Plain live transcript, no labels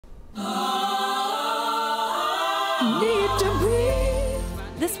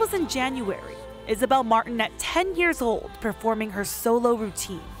This was in January. Isabel Martin at 10 years old performing her solo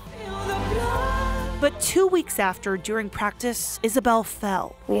routine. But 2 weeks after, during practice, Isabel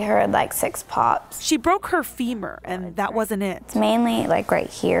fell. We heard like 6 pops. She broke her femur, and that wasn't it. It's mainly like right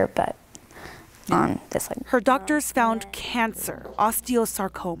here, but on this leg. Her doctors found cancer,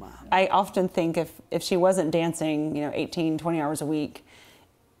 osteosarcoma. I often think if she wasn't dancing, 18, 20 hours a week,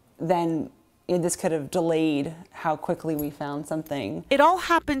 then this could have delayed how quickly we found something. It all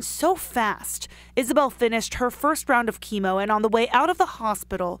happened so fast. Isabel finished her first round of chemo, and on the way out of the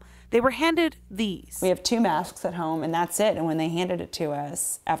hospital, they were handed these. We have 2 masks at home, and that's it. And when they handed it to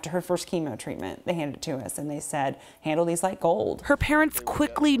us, after her first chemo treatment, they handed it to us, and they said, handle these like gold. Her parents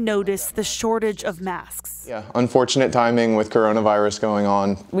quickly noticed the shortage of masks. Yeah, unfortunate timing with coronavirus going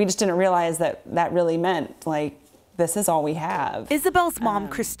on. We just didn't realize that really meant, like, this is all we have. Isabel's mom,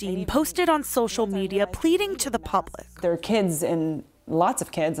 Christine, posted on social media pleading to the public. There are kids and lots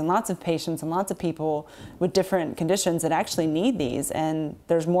of kids and lots of patients and lots of people with different conditions that actually need these, and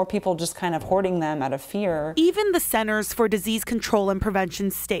there's more people just kind of hoarding them out of fear. Even the Centers for Disease Control and Prevention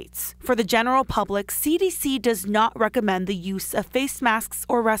states, for the general public, CDC does not recommend the use of face masks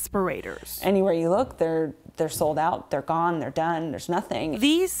or respirators. Anywhere you look, they're sold out, they're gone, they're done, there's nothing.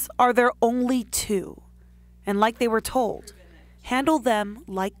 These are their only 2. And like they were told, handle them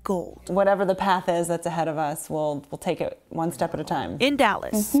like gold. Whatever the path is that's ahead of us, we'll take it one step at a time. In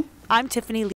Dallas, I'm Tiffany Lee.